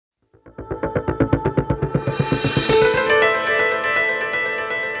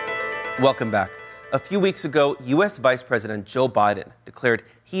Welcome back. A few weeks ago, U.S. Vice President Joe Biden declared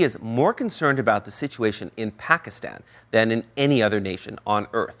he is more concerned about the situation in Pakistan than in any other nation on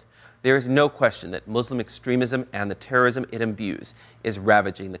earth. There is no question that Muslim extremism and the terrorism it imbues is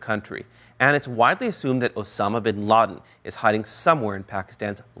ravaging the country. And it's widely assumed that Osama bin Laden is hiding somewhere in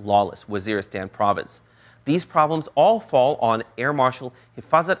Pakistan's lawless Waziristan province. These problems all fall on Air Marshal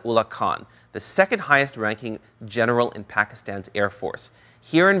Hifazat Ullah Khan, the second highest ranking general in Pakistan's Air Force.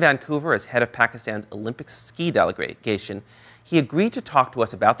 Here in Vancouver, as head of Pakistan's Olympic ski delegation, he agreed to talk to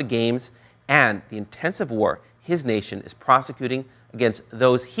us about the Games and the intensive war his nation is prosecuting against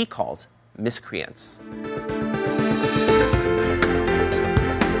those he calls miscreants.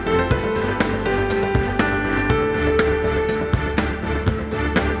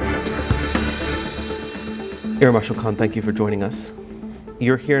 Air Marshal Khan, thank you for joining us.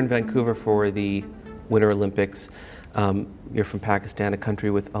 You're here in Vancouver for the Winter Olympics. You're from Pakistan, a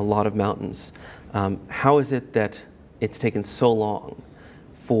country with a lot of mountains. How is it that it's taken so long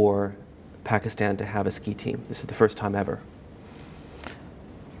for Pakistan to have a ski team? This is the first time ever.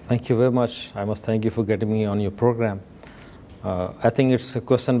 Thank you very much. I must thank you for getting me on your program. I think it's a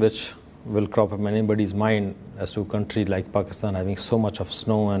question which will crop up in anybody's mind as to a country like Pakistan having so much of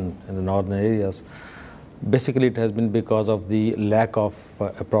snow and in the northern areas. Basically, it has been because of the lack of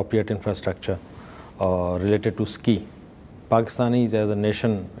appropriate infrastructure related to ski. Pakistanis as a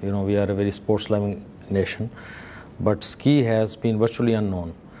nation, we are a very sports-loving nation, but ski has been virtually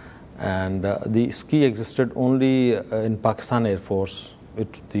unknown. And the ski existed only in Pakistan Air Force.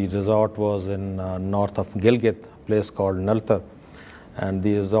 The resort was in north of Gilgit, a place called Naltar. And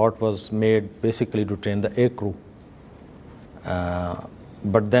the resort was made basically to train the air crew.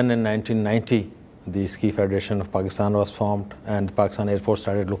 But then in 1990, the Ski Federation of Pakistan was formed, and the Pakistan Air Force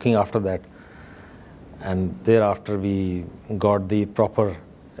started looking after that. And thereafter, we got the proper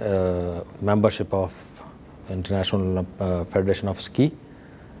membership of International Federation of Ski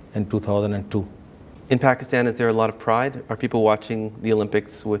in 2002. In Pakistan, is there a lot of pride? Are people watching the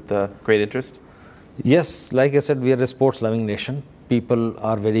Olympics with great interest? Yes, like I said, we are a sports-loving nation. People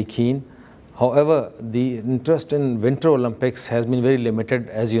are very keen. However, the interest in Winter Olympics has been very limited.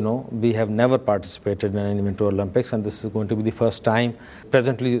 As you know, we have never participated in any Winter Olympics, and this is going to be the first time.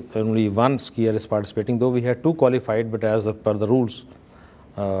 Presently, only one skier is participating, though we had two qualified, but as per the rules,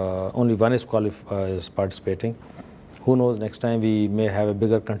 only one is participating. Who knows, next time we may have a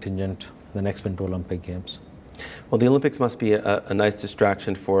bigger contingent in the next Winter Olympic Games. Well, the Olympics must be a nice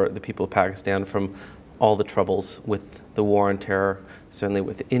distraction for the people of Pakistan from all the troubles with the war on terror, certainly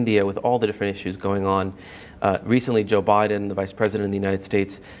with India, with all the different issues going on. Recently, Joe Biden, the Vice President of the United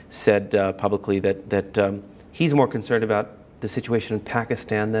States, said publicly that he's more concerned about the situation in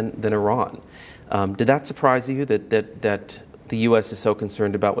Pakistan than Iran. Did that surprise you, that the U.S. is so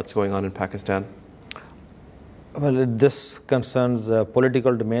concerned about what's going on in Pakistan? Well, this concerns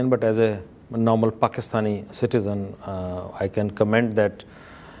political domain, but as a normal Pakistani citizen, I can comment that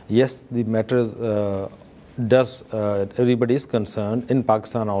yes, the matter everybody is concerned, in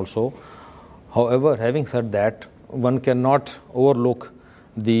Pakistan also. However, having said that, one cannot overlook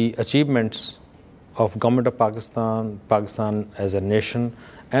the achievements of government of Pakistan, Pakistan as a nation,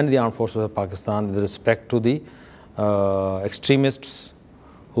 and the armed forces of Pakistan with respect to the extremists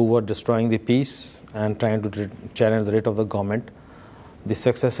who were destroying the peace and trying to challenge the rate of the government. The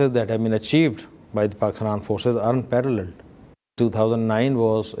successes that have been achieved by the Pakistan armed forces are unparalleled. 2009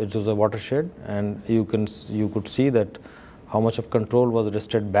 was a watershed, and you could see that how much of control was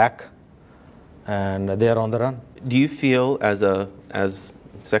wrested back, and they are on the run. Do you feel, as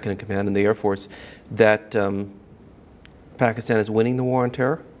second in command in the Air Force, that Pakistan is winning the war on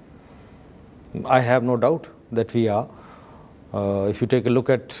terror? I have no doubt that we are. If you take a look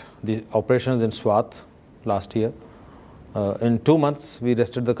at the operations in Swat last year, in 2 months we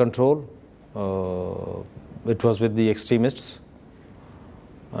wrested the control. It was with the extremists,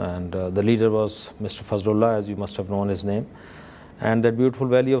 and the leader was Mr. Hifazat Ullah, as you must have known his name. And that beautiful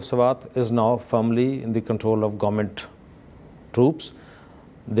valley of Swat is now firmly in the control of government troops.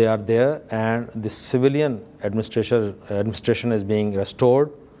 They are there, and the civilian administration is being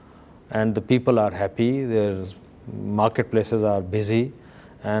restored, and the people are happy. Their marketplaces are busy,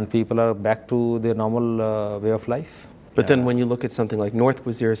 and people are back to their normal way of life. But then when you look at something like North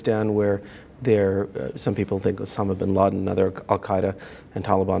Waziristan, where some people think Osama bin Laden, other Al-Qaeda and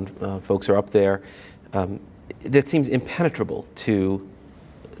Taliban folks are up there, that seems impenetrable to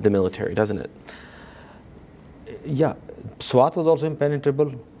the military, doesn't it? Yeah, Swat was also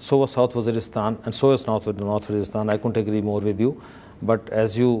impenetrable, so was South Waziristan, and so is North Waziristan. I couldn't agree more with you. But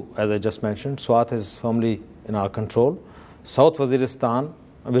as I just mentioned, Swat is firmly in our control. South Waziristan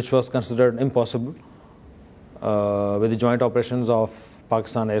which was considered impossible with the joint operations of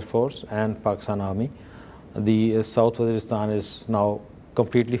Pakistan Air Force and Pakistan Army. The South Waziristan is now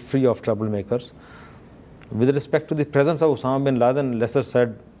completely free of troublemakers. With respect to the presence of Osama bin Laden, lesser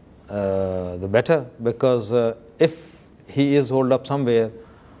said, the better, because if he is holed up somewhere,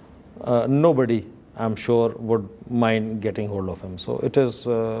 nobody, I'm sure, would mind getting hold of him. So it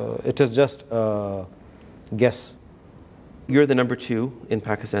is just a guess. You're the number 2 in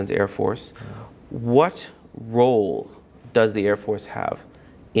Pakistan's Air Force. What role does the Air Force have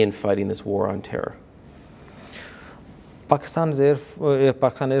in fighting this war on terror? Pakistan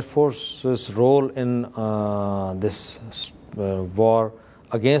Air Force's role in this war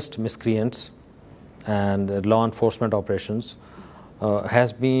against miscreants and law enforcement operations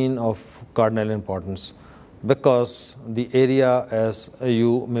has been of cardinal importance, because the area, as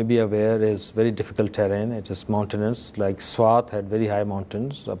you may be aware, is very difficult terrain. It is mountainous. Like Swat had very high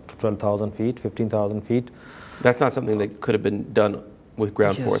mountains, up to 12,000 feet, 15,000 feet. That's not something that could have been done with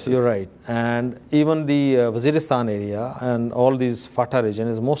ground forces. Yes, you're right. And even the Waziristan area and all these Fatah region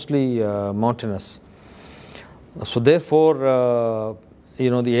is mostly mountainous. So therefore,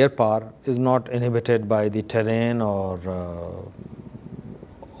 the air power is not inhibited by the terrain or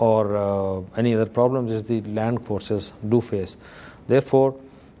any other problems which the land forces do face. Therefore,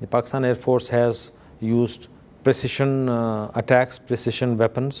 the Pakistan Air Force has used precision attacks, precision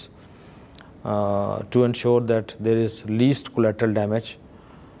weapons to ensure that there is least collateral damage,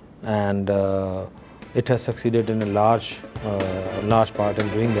 and it has succeeded in a large part in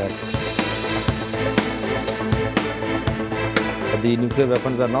doing that. The nuclear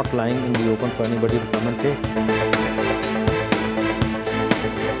weapons are not lying in the open for anybody to come and take.